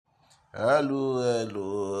Hello,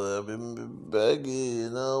 hello, I've been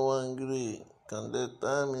begging, no one agree. Can the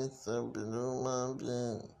time is something human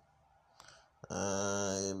being?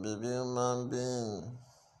 I baby human being.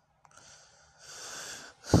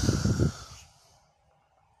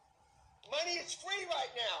 Money is free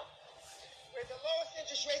right now. We're at the lowest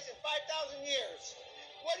interest rates in 5,000 years.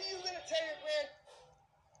 What are you going to tell your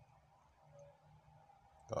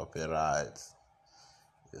Copyright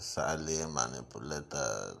is highly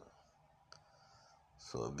manipulated.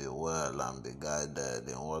 So be well and be guided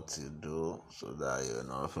in what you do so that you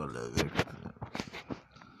not fall a victim.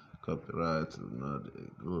 Copyright is not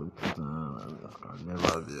a good thing. It can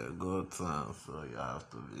never be a good thing, so you have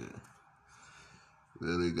to be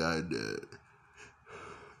very guided.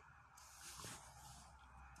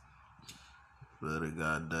 Very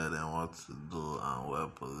guided in what to do and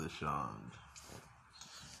well positioned.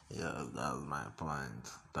 Yes, that's my point.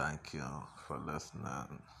 Thank you for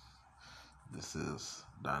listening. This is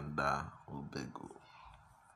Danda Ubegu.